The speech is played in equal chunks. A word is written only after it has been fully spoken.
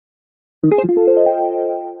Good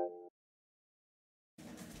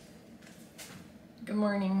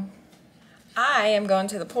morning. I am going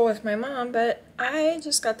to the pool with my mom, but I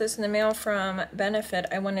just got this in the mail from Benefit.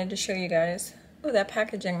 I wanted to show you guys. Oh, that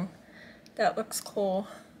packaging. That looks cool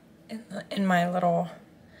in my little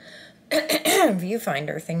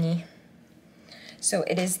viewfinder thingy. So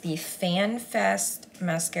it is the Fan Fest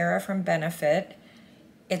mascara from Benefit.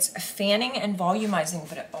 It's fanning and volumizing,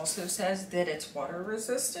 but it also says that it's water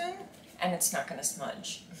resistant and it's not gonna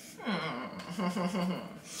smudge.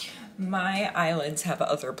 My eyelids have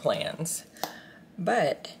other plans,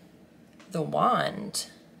 but the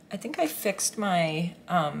wand, I think I fixed my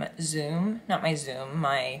zoom, not my zoom,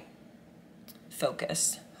 my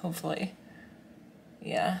focus, hopefully.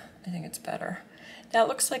 Yeah, I think it's better. That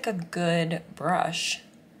looks like a good brush.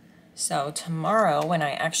 So tomorrow when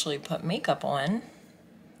I actually put makeup on,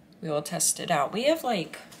 we will test it out. We have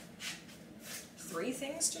like 3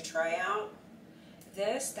 things to try out.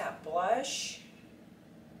 This, that blush,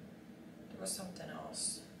 there was something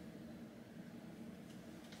else.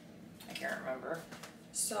 I can't remember.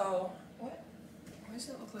 So, why does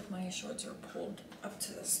it look like my shorts are pulled up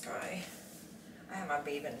to the sky? I have my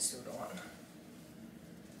bathing suit on.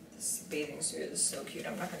 This bathing suit is so cute.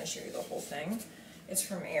 I'm not going to show you the whole thing. It's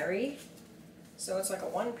from Aerie. So it's like a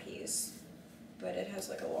one piece, but it has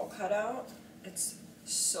like a little cutout. It's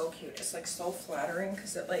so cute. It's like so flattering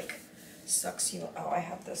because it like sucks you. Oh, I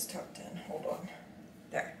have this tucked in. Hold on.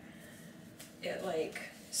 There. It like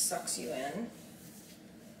sucks you in.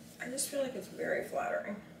 I just feel like it's very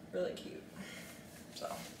flattering. Really cute.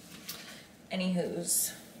 So,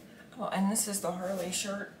 anywho's. Oh, and this is the Harley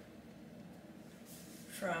shirt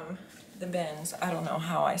from the bins. I don't know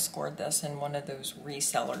how I scored this and one of those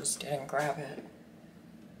resellers didn't grab it.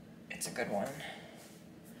 It's a good one.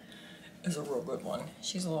 It's a real good one.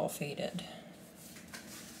 She's a little faded.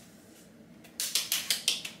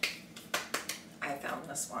 I found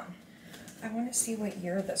this one. I want to see what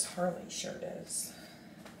year this Harley shirt is.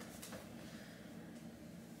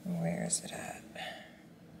 Where is it at?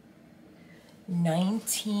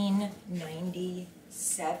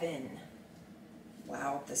 1997.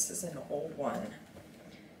 Wow, this is an old one.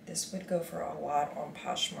 This would go for a lot on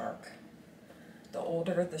Poshmark. The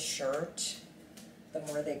older the shirt, the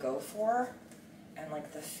more they go for. And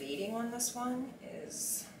like the fading on this one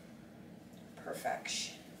is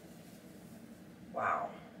perfection. Wow.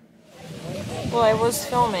 Well, I was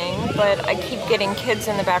filming, but I keep getting kids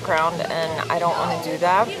in the background and I don't want to do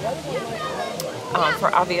that.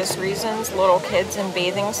 For obvious reasons, little kids in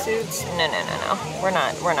bathing suits, no. We're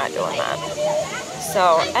not doing that.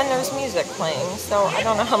 So, and there's music playing, so I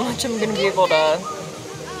don't know how much I'm going to be able to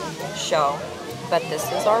show. But this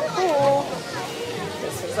is our pool.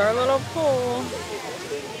 This is our little pool.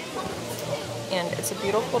 And it's a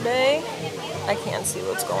beautiful day. I can't see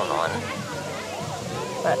what's going on.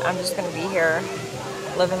 But I'm just going to be here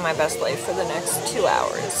living my best life for the next 2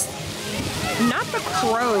 hours. Not the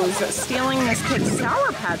crows stealing this kid's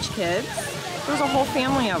Sour Patch Kids. There's a whole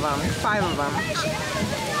family of them, 5 of them.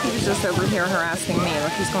 He was just over here harassing me.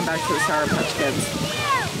 Look, he's going back to the Sour Patch Kids.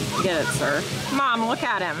 Get it, sir. Mom, look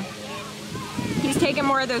at him. He's taking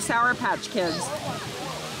more of those Sour Patch Kids.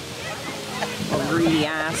 Oh, greedy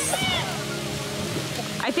ass.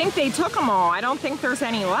 I think they took them all. I don't think there's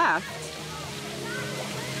any left.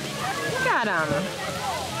 Look at him.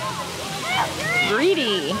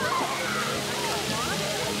 Greedy.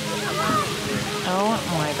 Oh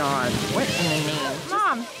my God. What in the name?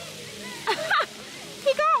 Mom!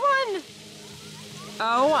 He got one!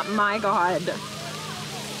 Oh my God.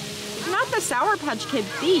 Not the Sour Patch Kid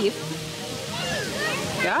thief.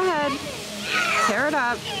 Go ahead. Tear it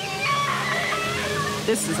up.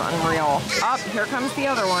 This is unreal. Oh, here comes the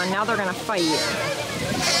other one. Now they're gonna fight.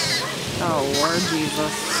 Oh, Lord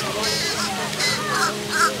Jesus.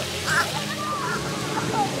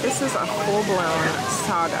 This is a full-blown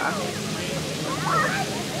saga.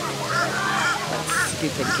 That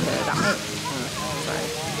stupid kid. Sorry.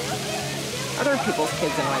 Other people's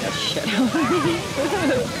kids annoy the shit out of me.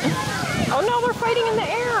 Oh no, they're fighting in the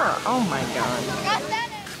air. Oh my God.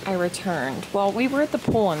 I returned. Well, we were at the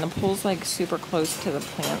pool, and the pool's like super close to the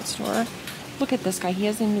plant store. Look at this guy. He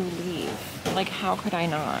has a new leaf. Like, how could I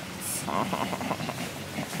not?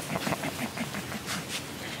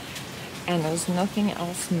 And there's nothing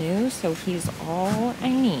else new, so he's all I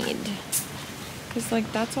need. Because,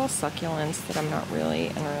 like, that's all succulents that I'm not really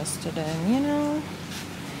interested in, you know?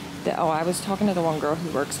 Oh, I was talking to the one girl who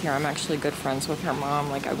works here. I'm actually good friends with her mom.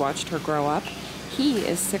 Like, I watched her grow up. He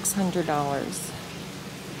is $600.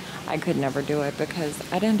 I could never do it because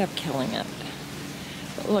I'd end up killing it.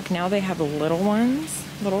 But look, now they have the little ones.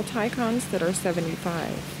 little Ticons that are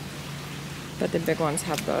 75. But the big ones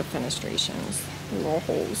have the fenestrations, the little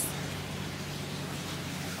holes.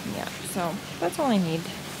 Yeah, so that's all I need.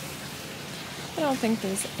 I don't think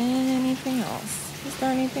there's anything else. Is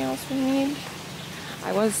there anything else we need?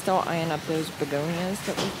 I was still eyeing up those begonias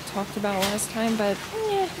that we talked about last time, but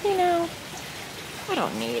yeah, you know, I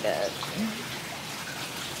don't need it.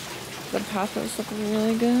 The pathos look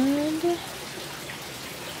really good. I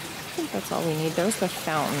think that's all we need. There's the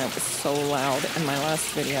fountain that was so loud in my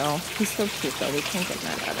last video. He's so cute though, we can't get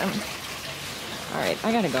mad at him. Alright,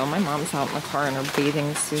 I gotta go. My mom's out in the car in her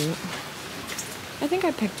bathing suit. I think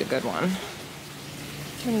I picked a good one.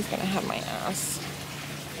 Tony's gonna have my ass.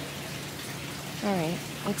 Alright,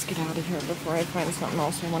 let's get out of here before I find something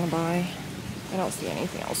else I want to buy. I don't see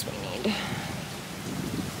anything else we need.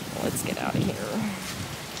 Let's get out of here.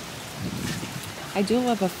 I do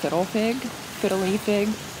love a fiddly fig,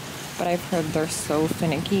 but I've heard they're so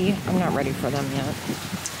finicky. I'm not ready for them yet.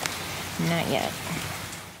 Not yet.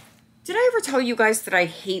 Did I ever tell you guys that I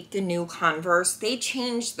hate the new Converse? They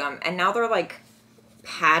changed them, and now they're like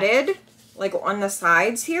padded, like on the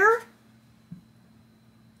sides here.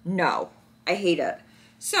 No, I hate it.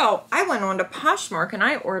 So I went on to Poshmark and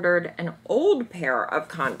I ordered an old pair of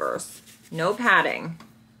Converse, no padding,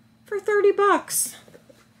 for 30 bucks.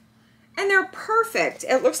 And they're perfect.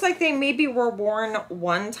 It looks like they maybe were worn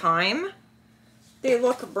one time. They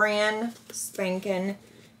look brand spanking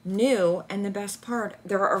new, and the best part,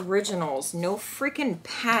 they're originals. No freaking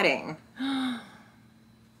padding.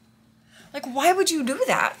 Like, why would you do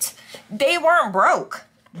that? They weren't broke.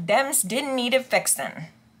 Thems didn't need it fixing.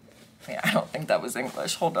 Wait, I don't think that was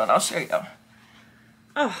English. Hold on, I'll show you.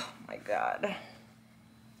 Oh my God.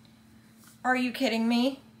 Are you kidding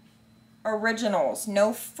me? Originals,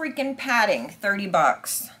 no freaking padding, 30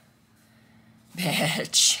 bucks.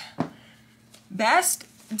 Bitch. Best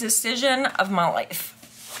decision of my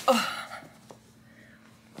life. Ugh.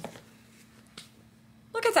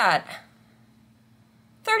 Look at that.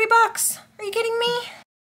 30 bucks. Are you kidding me?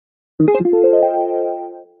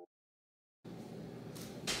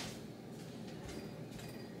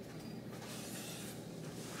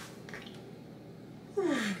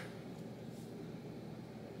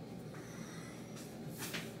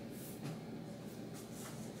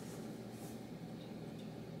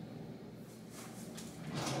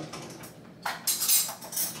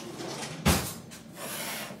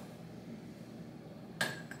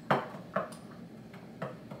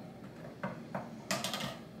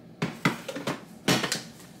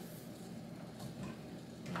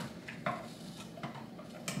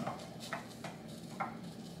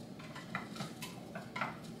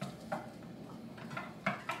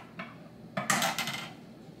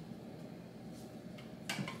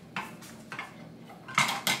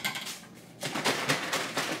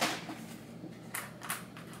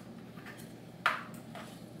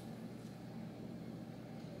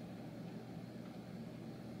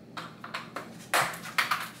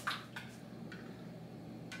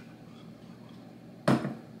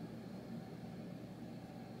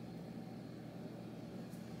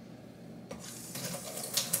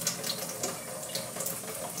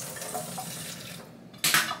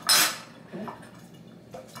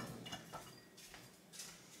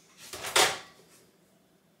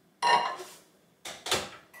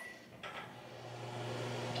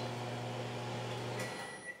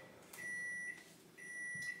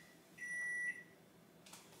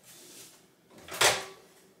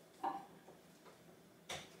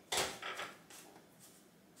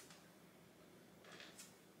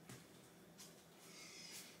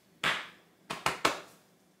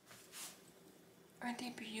 Aren't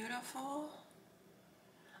they beautiful?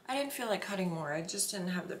 I didn't feel like cutting more. I just didn't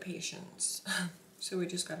have the patience. So we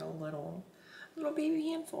just got a little baby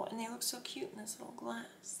handful, and they look so cute in this little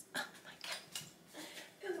glass. Oh my God.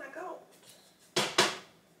 Oh my God.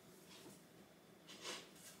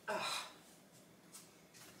 Oh.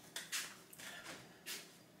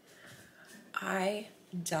 I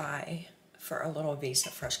die for a little vase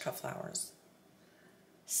of fresh cut flowers.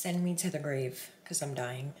 Send me to the grave, because I'm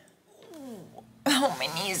dying. Oh, my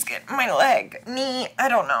knee's getting, my leg, knee, I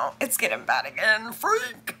don't know. It's getting bad again.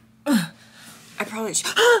 Freak. I probably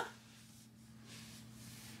should.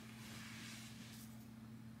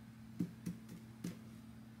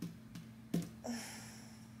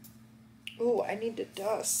 Oh, I need to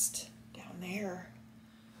dust down there.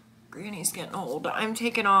 Granny's getting old. I'm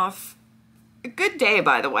taking off. A good day,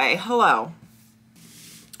 by the way. Hello.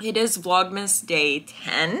 It is Vlogmas day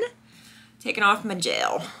 10. Taking off my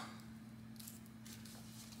gel.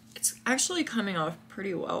 It's actually coming off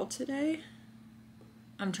pretty well today.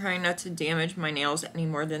 I'm trying not to damage my nails any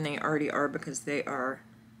more than they already are because they are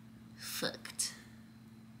fucked,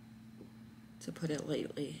 to put it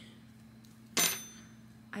lightly.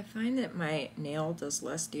 I find that my nail does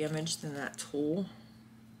less damage than that tool.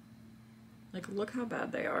 Like, look how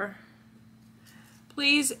bad they are.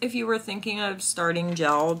 Please, if you were thinking of starting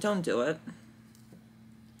gel, don't do it.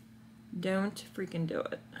 Don't freaking do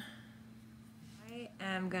it. I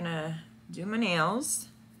am gonna do my nails.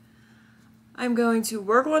 I'm going to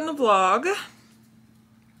work on the vlog.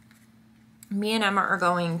 Me and Emma are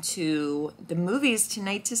going to the movies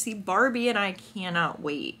tonight to see Barbie, and I cannot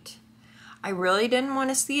wait. I really didn't want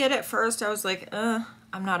to see it at first. I was like, I'm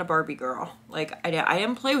not a Barbie girl. Like, I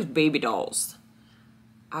didn't play with baby dolls.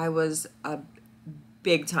 I was a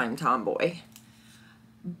big time tomboy.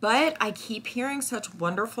 But I keep hearing such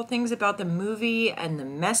wonderful things about the movie and the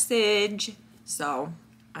message. So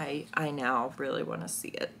I now really want to see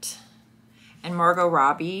it. And Margot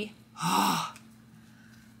Robbie. Oh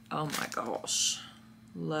my gosh.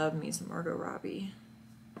 Love me some Margot Robbie.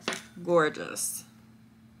 Gorgeous.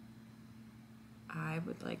 I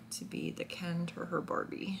would like to be the Ken to her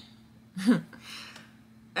Barbie.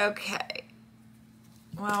 Okay.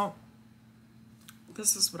 Well,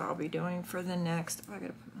 this is what I'll be doing for the next, oh, I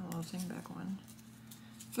gotta put my little thing back on.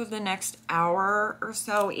 For the next hour or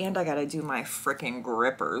so, and I gotta do my freaking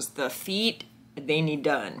grippers. The feet, they need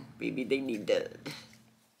done. Baby, they need done.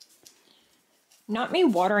 Not me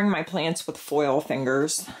watering my plants with foil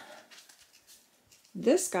fingers.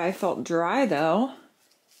 This guy felt dry though.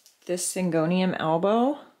 This Syngonium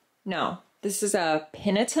albo. No, this is a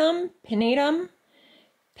pinnatum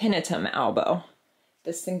albo.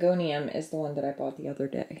 The Syngonium is the one that I bought the other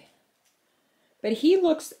day. But he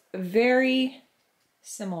looks very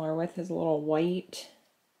similar with his little white.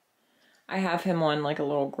 I have him on like a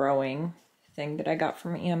little growing thing that I got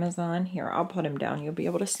from Amazon. Here, I'll put him down. You'll be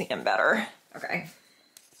able to see him better. Okay.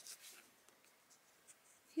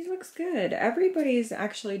 He looks good. Everybody's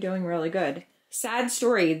actually doing really good. Sad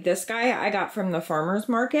story. This guy I got from the farmer's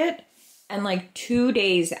market. And like 2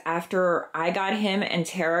 days after I got him and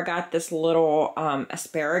Tara got this little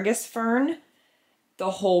asparagus fern,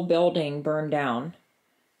 the whole building burned down.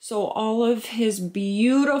 So all of his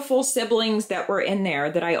beautiful siblings that were in there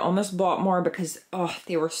that I almost bought more because, oh,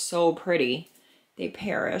 they were so pretty, they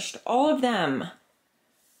perished. All of them.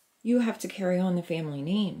 You have to carry on the family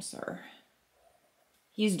name, sir.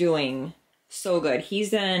 He's doing so good.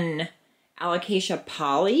 He's in Alocasia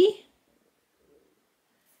poly.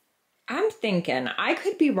 I'm thinking, I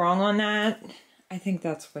could be wrong on that. I think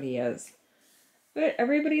that's what he is. But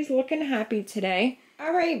everybody's looking happy today.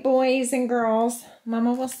 All right, boys and girls.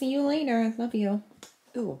 Mama will see you later. Love you.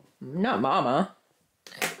 Ooh, not Mama.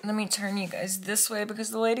 Let me turn you guys this way because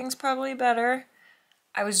the lighting's probably better.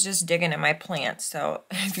 I was just digging in my plants, so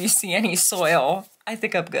if you see any soil, I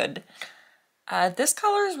think I'm good. This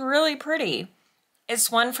color is really pretty.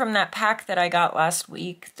 It's one from that pack that I got last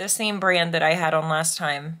week. The same brand that I had on last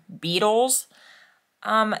time, Beetles.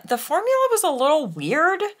 The formula was a little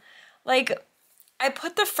weird. Like, I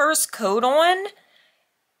put the first coat on,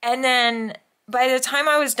 and then by the time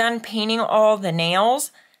I was done painting all the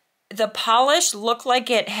nails, the polish looked like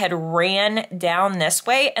it had ran down this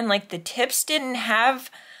way, and like the tips didn't have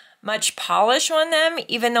much polish on them,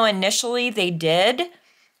 even though initially they did.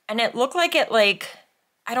 And it looked like it like,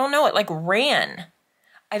 I don't know, it like ran.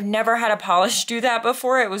 I've never had a polish do that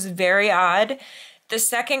before. It was very odd. The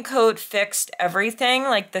second coat fixed everything.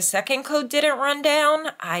 Like the second coat didn't run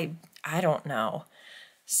down. I don't know.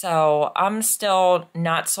 So I'm still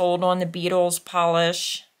not sold on the Beetles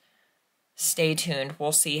polish. Stay tuned.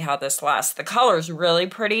 We'll see how this lasts. The color's really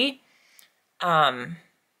pretty.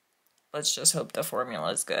 Let's just hope the formula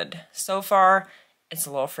is good. So far, it's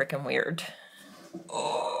a little freaking weird.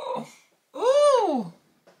 Oh. Ooh.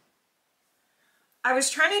 I was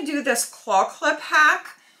trying to do this claw clip hack.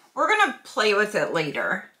 We're gonna play with it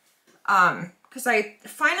later. Because I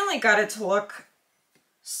finally got it to look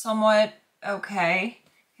somewhat okay.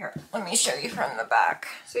 Here, let me show you from the back.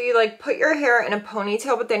 So you like put your hair in a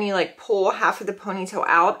ponytail, but then you like pull half of the ponytail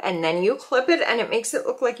out and then you clip it and it makes it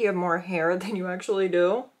look like you have more hair than you actually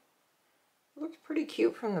do. It looks pretty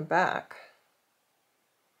cute from the back.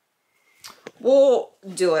 We'll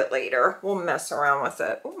do it later. We'll mess around with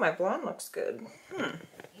it. Oh, my blonde looks good.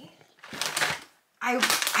 I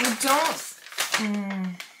don't...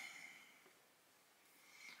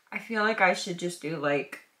 I feel like I should just do,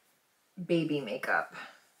 like, baby makeup.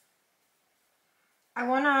 I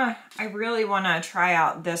really want to try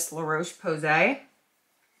out this La Roche-Posay.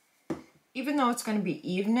 Even though it's going to be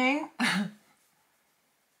evening,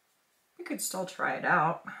 we could still try it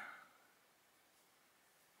out.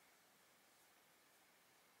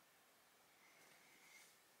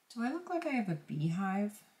 Do I look like I have a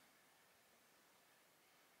beehive?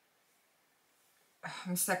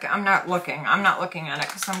 I'm not looking at it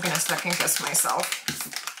because I'm gonna second guess myself.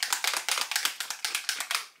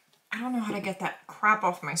 I don't know how to get that crap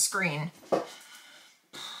off my screen.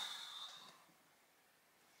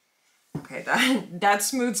 Okay, that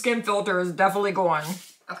smooth skin filter is definitely gone.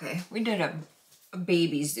 Okay, we did a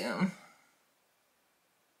baby zoom.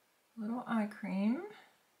 Little eye cream.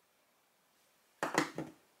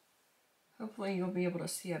 Hopefully you'll be able to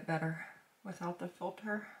see it better without the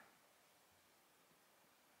filter.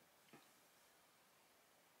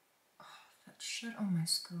 Oh, that shit on my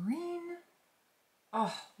screen.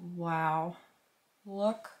 Oh, wow.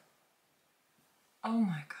 Look. Oh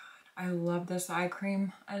my God. I love this eye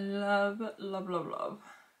cream. I love, love, love, love.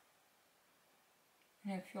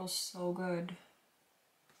 And it feels so good.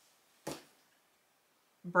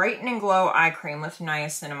 Brighten and Glow Eye Cream with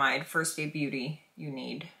Niacinamide. First Day Beauty you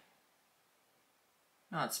need.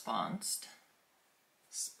 Not sponsed.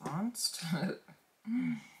 Sponsed?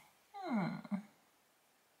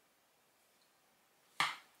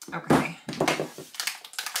 Okay.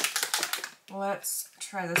 Let's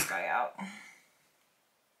try this guy out.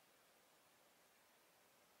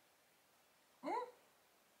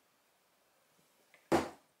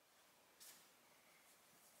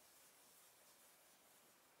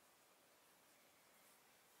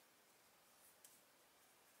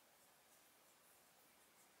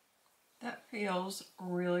 That feels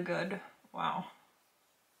really good. Wow.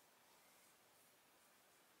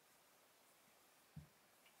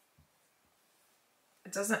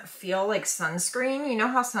 It doesn't feel like sunscreen. You know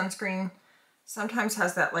how sunscreen sometimes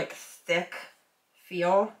has that like thick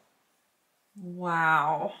feel?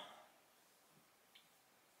 Wow.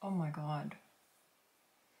 Oh my God.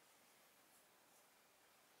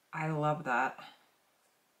 I love that.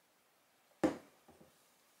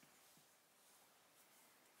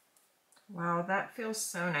 Wow, that feels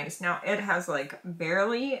so nice. Now it has like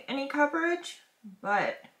barely any coverage,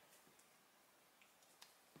 but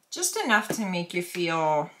just enough to make you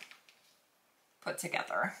feel put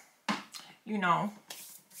together, you know.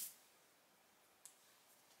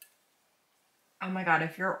 Oh my God,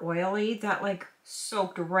 if you're oily, that like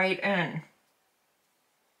soaked right in.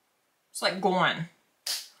 It's like gone.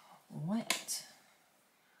 What?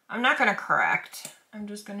 I'm not gonna correct. I'm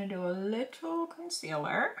just gonna do a little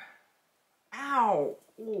concealer. Ow.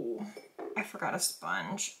 Ooh. I forgot a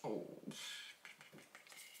sponge. Ooh.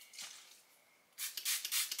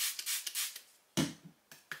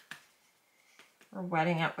 We're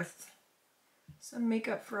wetting it with some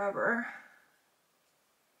Makeup Forever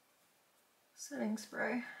setting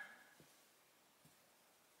spray.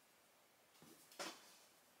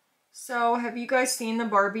 So, have you guys seen the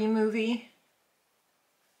Barbie movie?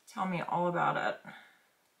 Tell me all about it.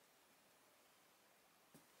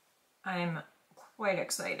 I'm quite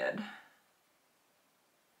excited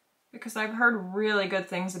because I've heard really good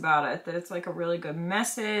things about it, that it's like a really good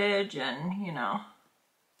message and, you know.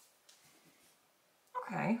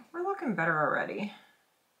 Okay, we're looking better already.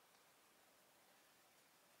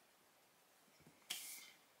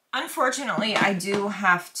 Unfortunately, I do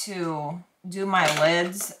have to do my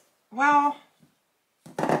lids. Well,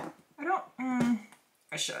 I don't,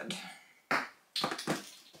 I should.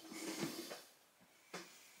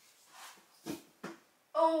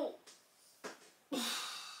 Oh. That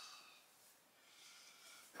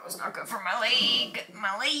was not good for my leg.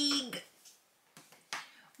 My leg.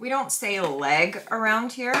 We don't say leg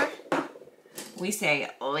around here. We say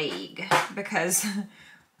leg because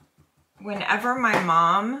whenever my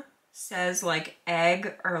mom says like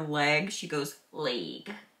egg or leg, she goes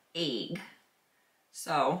leg, egg.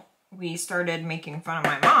 So we started making fun of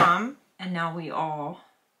my mom and now we all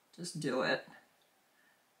just do it.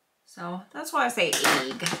 So that's why I say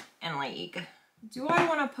egg and leg. Do I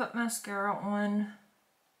want to put mascara on?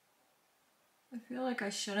 I feel like I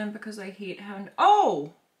shouldn't because I hate having...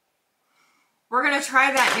 Oh! We're going to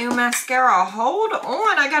try that new mascara. Hold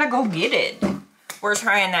on, I got to go get it. We're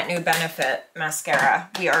trying that new Benefit mascara.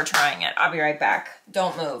 We are trying it. I'll be right back.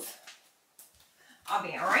 Don't move. I'll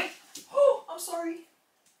be all right. Oh, I'm sorry.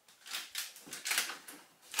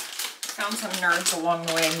 Found some nerds along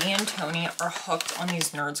the way. Me and Tony are hooked on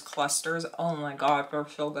these nerds clusters. Oh my God, they're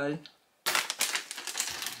so good.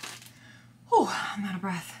 Oh, I'm out of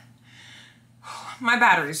breath. My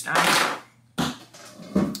battery's done.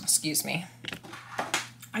 Excuse me.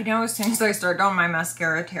 I know as soon as I start going, my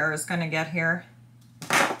mascara tear is gonna get here.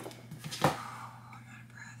 I'm out of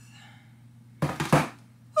breath.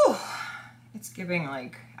 Whew. It's giving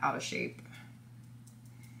like out of shape.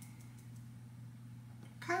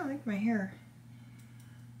 Kind of like my hair.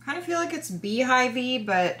 Kind of feel like it's beehive-y,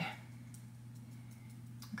 but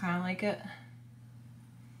I kind of like it.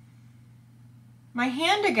 My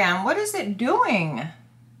hand again, what is it doing?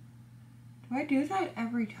 Do I do that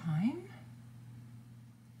every time?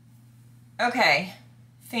 Okay,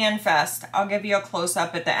 Fan Fest. I'll give you a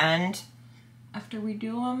close-up at the end after we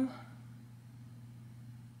do them.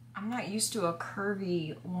 I'm not used to a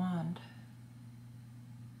curvy wand.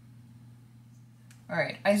 All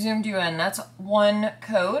right, I zoomed you in. That's one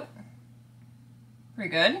coat. Pretty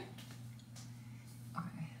good.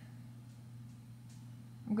 Okay.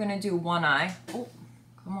 I'm gonna do one eye. Oh,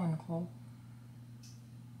 come on, Nicole.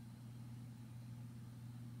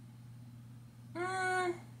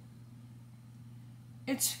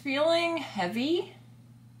 It's feeling heavy,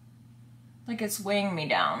 like it's weighing me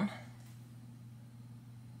down.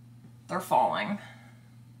 They're falling.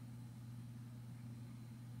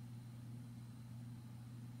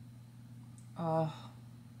 Oh,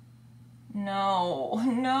 no,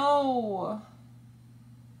 no.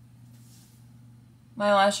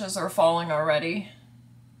 My lashes are falling already.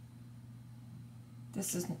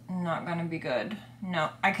 This is not gonna be good. No,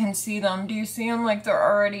 I can see them. Do you see them? Like they're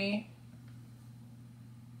already...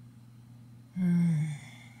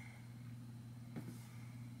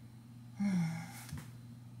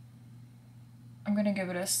 I'm gonna give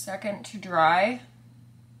it a second to dry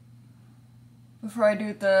before I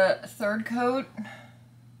do the third coat.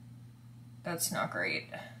 That's not great.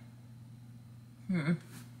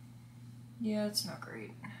 Yeah, it's not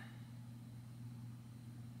great.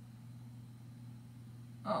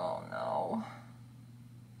 Oh no.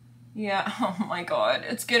 Yeah, oh my god,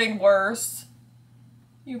 it's getting worse.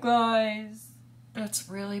 You guys, that's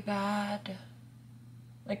really bad.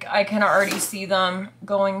 Like, I can already see them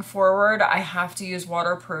going forward. I have to use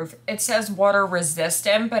waterproof. It says water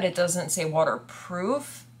resistant, but it doesn't say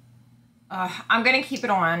waterproof. I'm gonna keep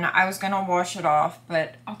it on. I was gonna wash it off,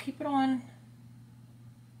 but I'll keep it on.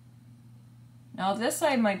 Now this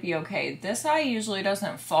eye might be okay. This eye usually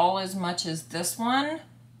doesn't fall as much as this one.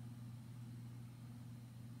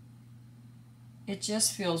 It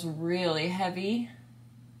just feels really heavy.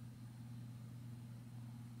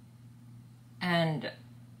 And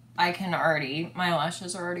I can already, my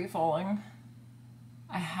lashes are already falling.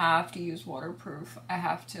 I have to use waterproof. I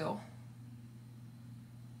have to.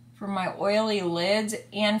 For my oily lids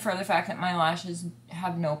and for the fact that my lashes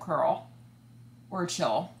have no curl or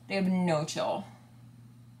chill. They have no chill.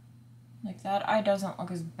 Like that eye doesn't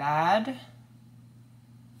look as bad.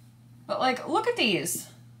 But like, look at these.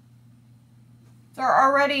 They're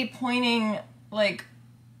already pointing like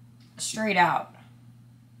straight out.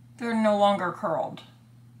 They're no longer curled.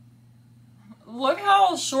 Look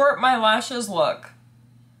how short my lashes look.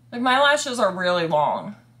 Like my lashes are really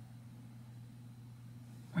long.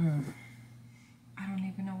 I don't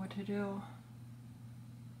even know what to do.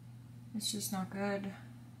 It's just not good.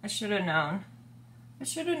 I should have known. I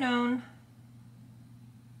should have known.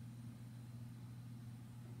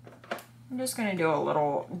 I'm just gonna do a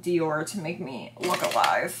little Dior to make me look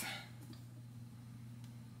alive.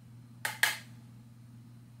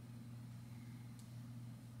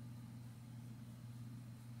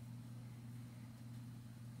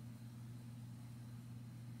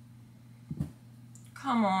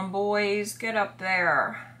 Come on, boys, get up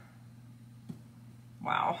there.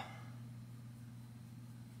 Wow.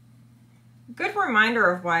 Good reminder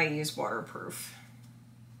of why I use waterproof.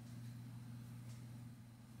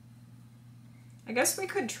 I guess we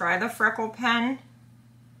could try the freckle pen,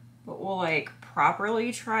 but we'll like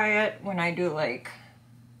properly try it when I do like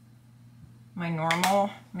my normal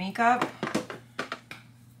makeup.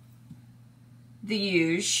 The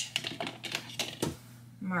Huge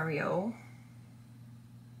Mario.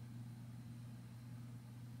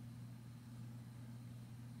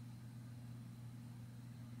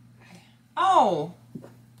 Oh,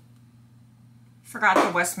 forgot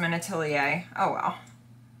the Westman Atelier. Oh well.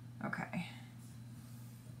 Okay.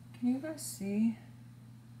 Can you guys see?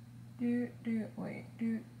 Wait,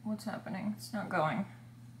 what's happening? It's not going.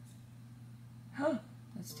 Huh,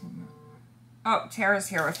 that's too much. Oh, Tara's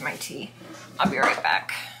here with my tea. I'll be right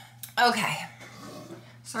back. Okay.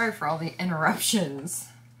 Sorry for all the interruptions.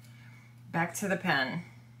 Back to the pen.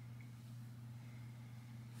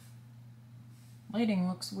 Lighting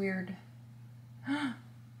looks weird. Oh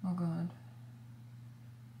god.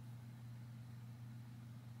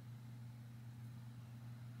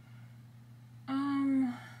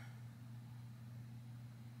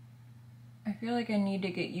 I feel like I need to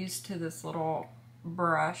get used to this little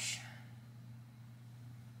brush.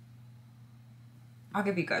 I'll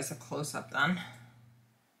give you guys a close-up then.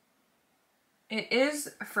 It is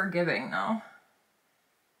forgiving though.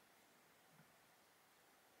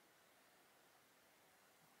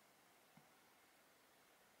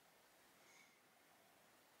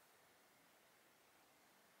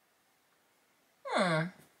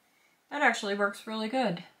 That actually works really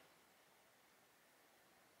good.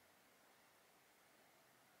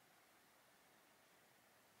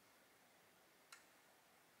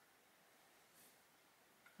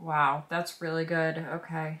 Wow, that's really good.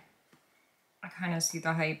 Okay. I kind of see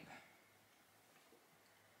the hype.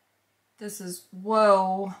 This is,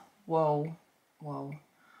 whoa, whoa, whoa,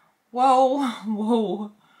 whoa,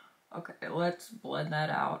 whoa. Okay, let's blend that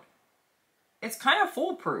out. It's kind of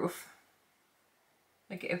foolproof.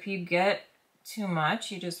 Like, if you get too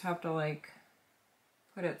much, you just have to, like,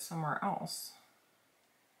 put it somewhere else.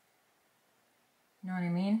 You know what I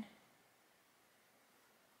mean?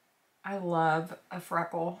 I love a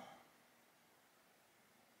freckle.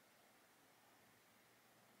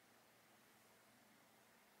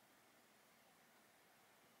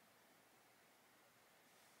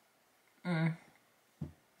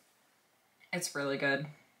 It's really good.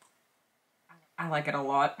 I like it a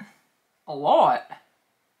lot. A lot?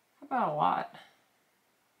 How about a lot?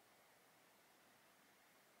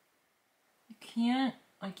 You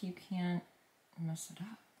can't mess it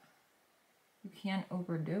up. You can't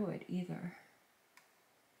overdo it either.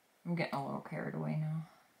 I'm getting a little carried away now.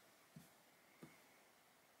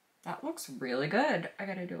 That looks really good. I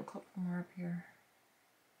gotta do a couple more up here.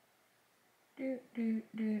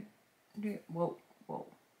 Whoa, whoa.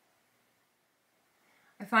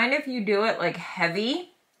 I find if you do it like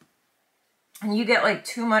heavy and you get like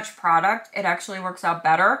too much product, it actually works out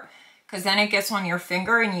better because then it gets on your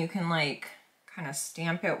finger and you can like kind of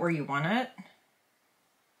stamp it where you want it.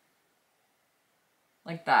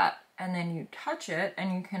 Like that. And then you touch it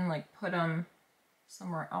and you can like put them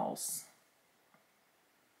somewhere else.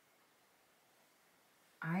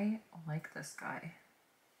 I like this guy.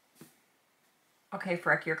 Okay,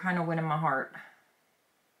 Frick, you're kind of winning my heart.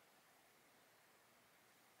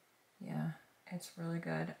 Yeah, it's really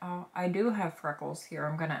good. Oh, I do have freckles here.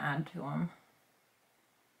 I'm going to add to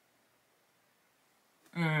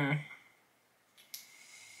them.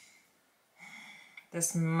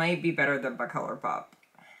 This might be better than my ColourPop.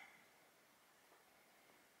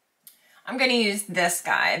 I'm going to use this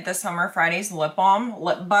guy, the Summer Fridays Lip Balm,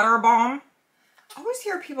 Lip Butter Balm. I always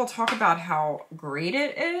hear people talk about how great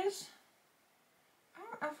it is. I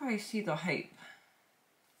don't know if I see the hype.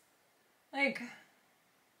 Like,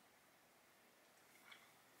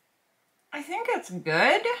 I think it's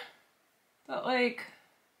good, but like,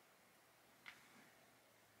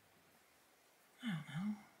 I don't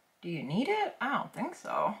know. Do you need it? I don't think so.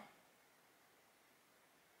 I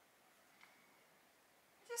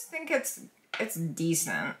just think it's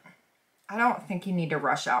decent. I don't think you need to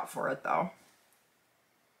rush out for it though.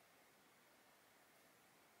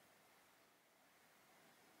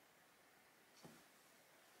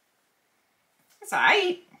 It's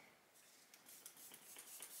alright.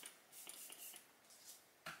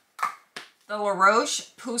 The La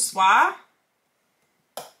Roche-Posay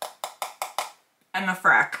and the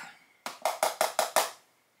Freck.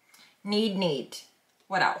 Need.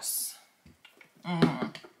 What else?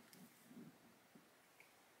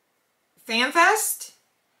 FanFest.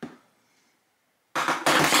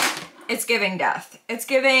 It's giving death. It's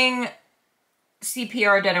giving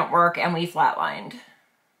CPR didn't work and we flatlined.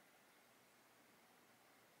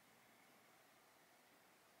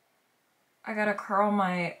 I gotta curl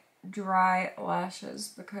my dry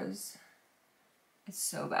lashes because it's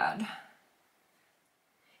so bad.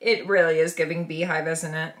 It really is giving beehive,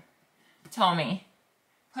 isn't it? Tell me.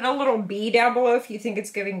 Put a little bee down below if you think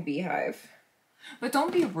it's giving beehive. But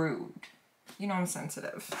don't be rude. You know I'm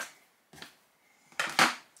sensitive.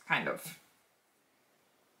 Kind of.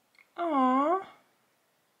 Aww.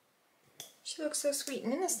 She looks so sweet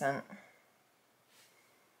and innocent.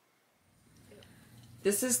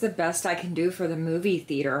 This is the best I can do for the movie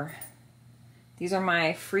theater. These are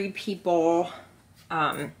my Free People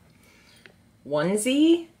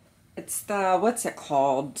onesie. It's the, what's it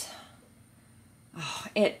called? Oh,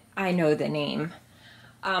 I know the name.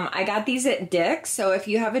 I got these at Dick's, so if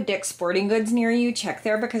you have a Dick's Sporting Goods near you, check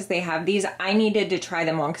there because they have these. I needed to try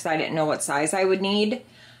them on because I didn't know what size I would need.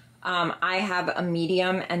 I have a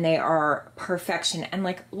medium and they are perfection. And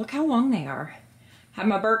like, look how long they are. Have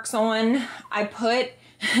my Birks on. I put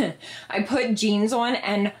jeans on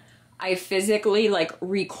and I physically like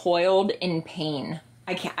recoiled in pain.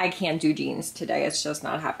 I can't do jeans today. It's just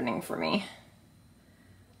not happening for me.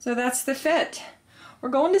 So that's the fit. We're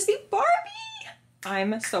going to see Barbie.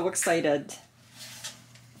 I'm so excited.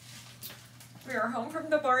 We are home from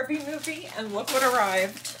the Barbie movie and look what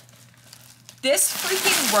arrived. This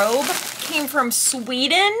freaking robe came from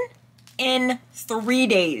Sweden in 3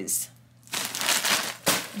 days.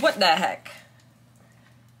 What the heck?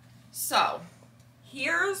 So,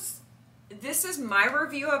 here's this is my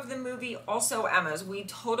review of the movie, also Emma's. We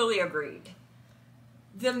totally agreed.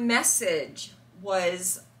 The message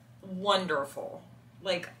was wonderful.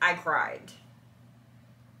 Like, I cried.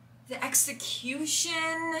 The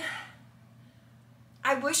execution,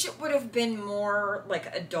 I wish it would have been more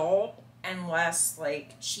like adult and less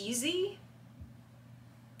like cheesy.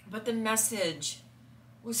 But the message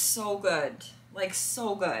was so good. Like,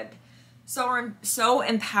 so good. So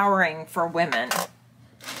empowering for women.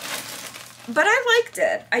 But I liked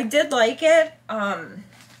it. I did like it. I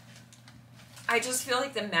just feel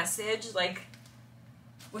like the message, like,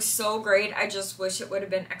 was so great. I just wish it would have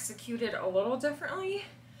been executed a little differently.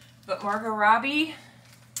 But Margot Robbie.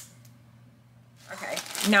 Okay,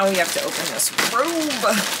 now we have to open this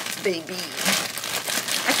Robe, baby.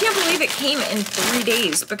 I can't believe it came in 3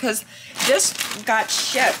 days because this got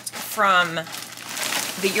shipped from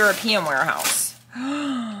the European warehouse.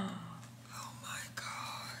 Oh my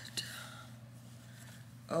god.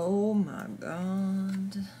 Oh my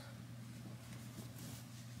god.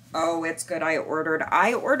 Oh, it's good. I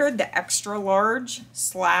ordered the extra large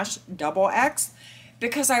 / double X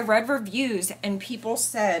because I read reviews and people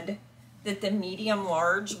said that the medium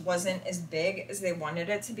large wasn't as big as they wanted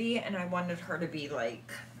it to be, and I wanted her to be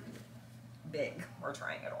like big. We're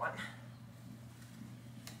trying it on.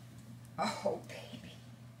 Oh, baby.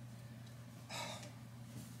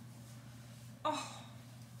 Oh.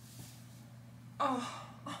 Oh.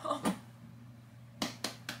 Oh.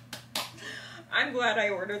 I'm glad I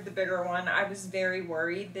ordered the bigger one. I was very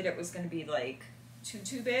worried that it was going to be like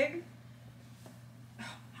too big. Oh,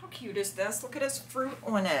 how cute is this? Look at his fruit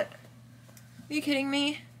on it. Are you kidding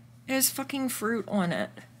me? It has fucking fruit on it.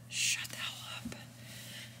 Shut the hell up.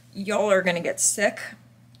 Y'all are going to get sick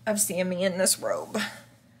of seeing me in this robe.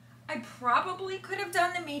 I probably could have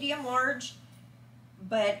done the medium large,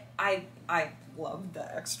 but I love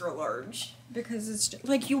the extra large because it's just,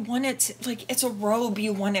 like, you want it to, like, it's a robe,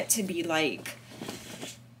 you want it to be like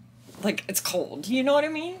it's cold, you know what I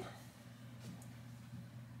mean?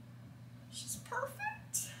 She's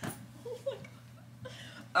perfect.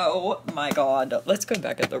 Oh my god, let's go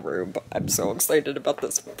back at the robe. I'm so excited about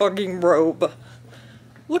this fucking robe.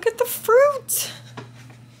 Look at the fruit.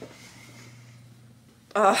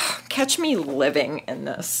 Catch me living in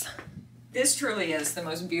this. This truly is the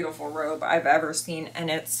most beautiful robe I've ever seen, and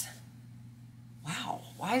it's, wow,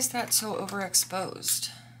 why is that so overexposed?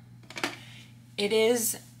 It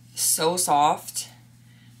is so soft.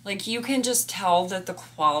 Like, you can just tell that the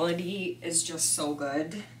quality is just so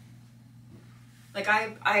good. Like,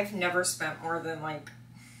 I've never spent more than like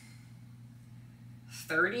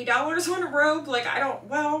 $30 on a robe. Like,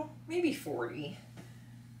 well, maybe 40.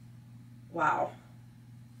 Wow.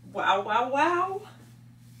 Wow, wow, wow.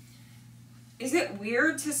 Is it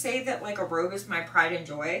weird to say that, like, a robe is my pride and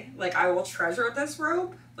joy? Like, I will treasure this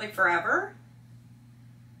robe, like, forever?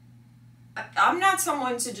 I'm not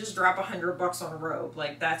someone to just drop $100 on a robe.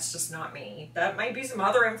 Like, that's just not me. That might be some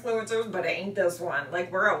other influencers, but it ain't this one.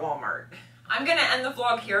 Like, we're at Walmart. I'm gonna end the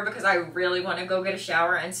vlog here because I really want to go get a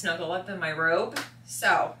shower and snuggle up in my robe.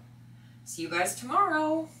 So, see you guys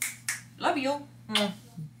tomorrow. Love you.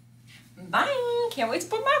 Bye. Can't wait to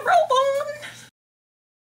put my robe on.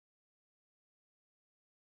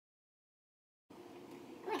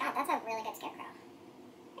 Oh my god, that's a really good scarecrow.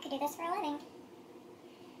 I could do this for a living.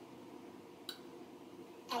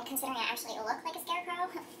 And considering I actually look like a scarecrow,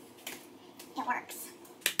 it works.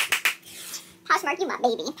 Poshmark, you my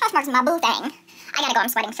baby. Poshmark's my boo thing. I gotta go, I'm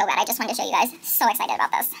sweating so bad. I just wanted to show you guys. So excited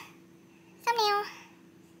about this. Thumbnail.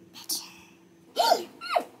 Bitch.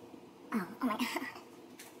 Oh my god.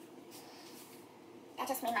 That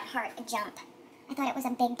just made my heart jump. I thought it was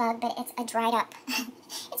a big bug, but it's a dried up.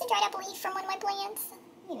 It's a dried up leaf from one of my plants.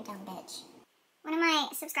 You dumb bitch. One of my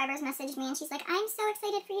subscribers messaged me and she's like, I'm so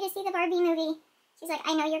excited for you to see the Barbie movie. She's like,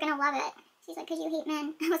 I know you're gonna love it. She's like, 'cause you hate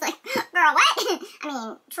men. I was like, girl, what? I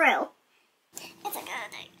mean, true. It's a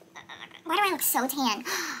good thing. Why do I look so tan?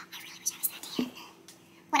 I really wish I was that tan.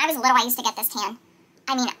 When I was little, I used to get this tan.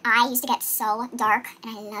 I mean, I used to get so dark,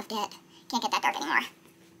 and I loved it. Can't get that dark anymore.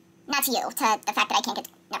 Not to you, to the fact that I can't get...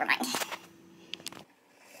 Never mind.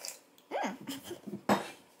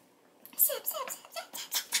 Sip, sip, sip, sip,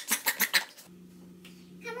 sip.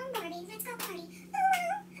 Come on, Barbie, let's go party.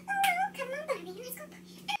 Oh, come on, Barbie, let's go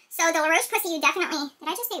party. So the La Roche pussy, you definitely... Did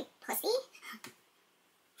I just say pussy?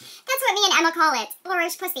 That's what me and Emma call it. La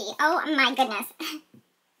Roche pussy. Oh my goodness.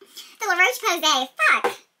 The La Roche pose. Fuck.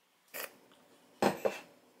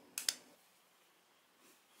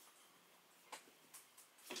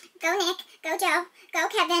 Go Nick. Go Joe. Go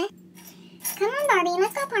Kevin. Come on Barbie.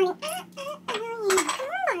 Let's go party. Come on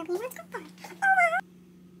Barbie. Let's go party.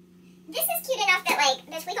 This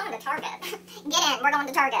Target. Get in, we're going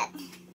to Target.